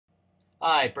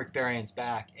Hi, Brickbarian's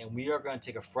back, and we are going to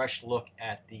take a fresh look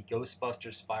at the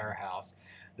Ghostbusters Firehouse.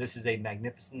 This is a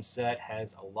magnificent set,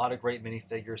 has a lot of great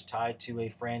minifigures tied to a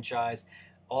franchise,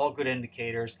 all good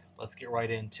indicators. Let's get right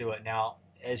into it. Now,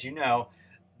 as you know,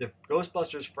 the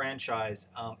Ghostbusters franchise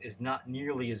is not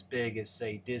nearly as big as,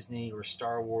 say, Disney or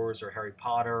Star Wars or Harry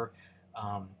Potter,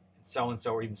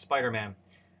 so-and-so, or even Spider-Man.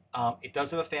 It does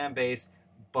have a fan base,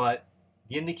 but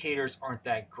the indicators aren't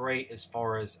that great as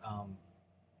far as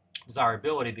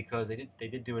desirability because they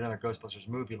did do another Ghostbusters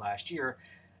movie last year,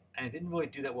 and it didn't really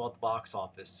do that well at the box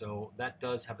office. So that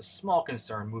does have a small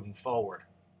concern moving forward.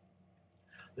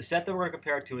 The set that we're going to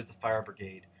compare it to is the Fire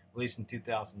Brigade, released in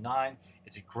 2009.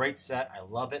 It's a great set. I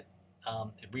love it.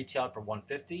 It retailed for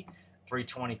 $150,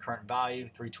 $320 current value,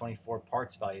 $324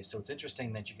 parts value. So it's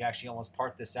interesting that you can actually almost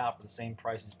part this out for the same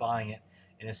price as buying it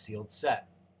in a sealed set.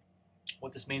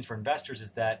 What this means for investors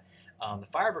is that the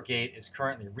Fire Brigade is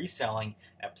currently reselling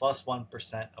at plus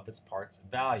 1% of its parts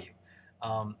value.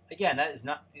 Again, that is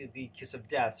not the kiss of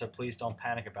death, so please don't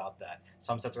panic about that.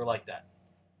 Some sets are like that.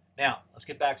 Now, let's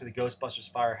get back to the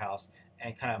Ghostbusters Firehouse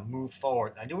and kind of move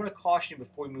forward. I do want to caution you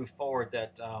before we move forward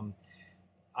that I'm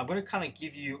going to kind of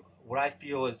give you what I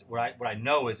feel is what I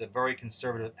know is a very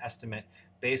conservative estimate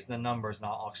based on the numbers, and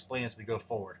I'll explain as we go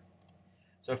forward.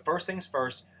 So first things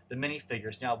first, the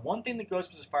minifigures. Now, one thing the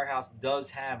Ghostbusters Firehouse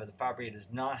does have that the Fire Brigade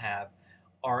does not have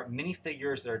are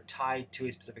minifigures that are tied to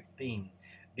a specific theme.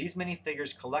 These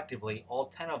minifigures collectively, all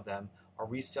 10 of them, are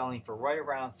reselling for right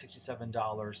around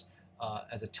 $67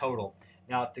 as a total.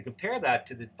 Now, to compare that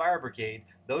to the Fire Brigade,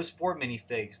 those 4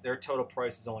 minifigs, their total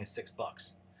price is only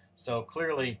 $6. So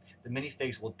clearly, the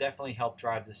minifigs will definitely help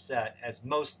drive the set, as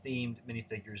most themed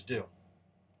minifigures do.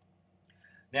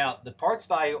 Now, the parts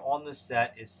value on this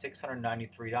set is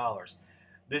 $693.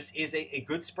 This is a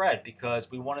good spread because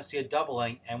we want to see a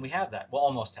doubling, and we have that. We'll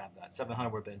almost have that. 700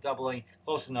 would have been doubling.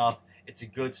 Close enough. It's a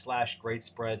good / great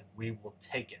spread. We will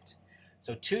take it.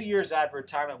 So 2 years after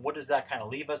retirement, what does that kind of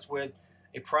leave us with?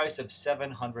 A price of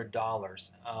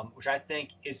 $700, which I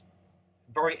think is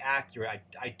very accurate.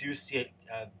 I do see it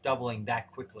doubling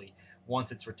that quickly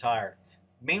once it's retired,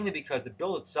 mainly because the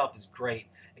build itself is great.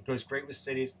 It goes great with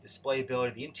cities,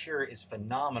 displayability. The interior is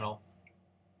phenomenal.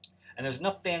 And there's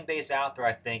enough fan base out there,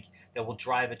 I think, that will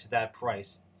drive it to that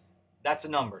price. That's the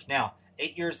numbers. Now,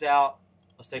 8 years out,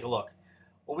 let's take a look.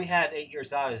 What we have 8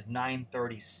 years out is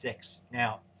 $936.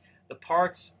 Now, the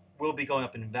parts will be going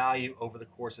up in value over the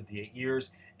course of the 8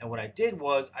 years. And what I did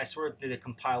was I sort of did a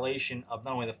compilation of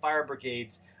not only the Fire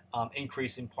Brigade's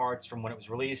increase in parts from when it was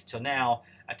released till now.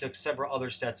 I took several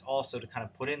other sets also to kind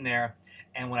of put in there.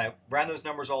 And when I ran those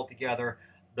numbers all together,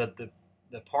 the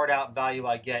part out value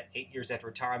I get 8 years after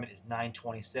retirement is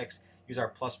 $926. Use our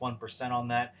plus 1% on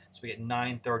that, so we get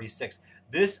 $936.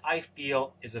 This, I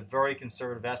feel, is a very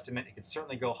conservative estimate. It could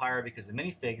certainly go higher because the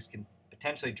minifigs can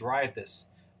potentially drive this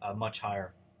much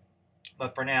higher.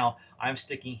 But for now, I'm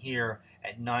sticking here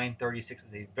at $936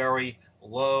 as a very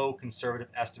low conservative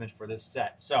estimate for this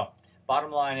set. So,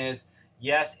 bottom line is,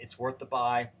 yes, it's worth the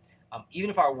buy. Even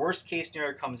if our worst case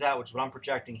scenario comes out, which is what I'm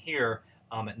projecting here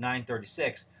at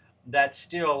 $936, that's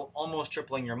still almost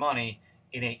tripling your money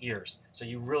in 8 years. So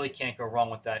you really can't go wrong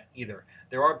with that either.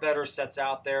 There are better sets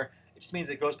out there. It just means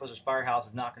that Ghostbusters Firehouse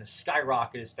is not going to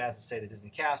skyrocket as fast as, say, the Disney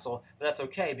Castle. But that's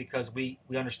okay because we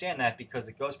understand that because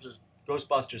the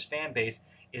Ghostbusters fan base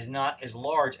is not as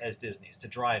large as Disney's to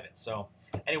drive it. So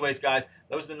anyways, guys,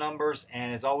 those are the numbers.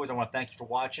 And as always, I want to thank you for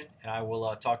watching, and I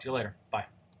will talk to you later. Bye.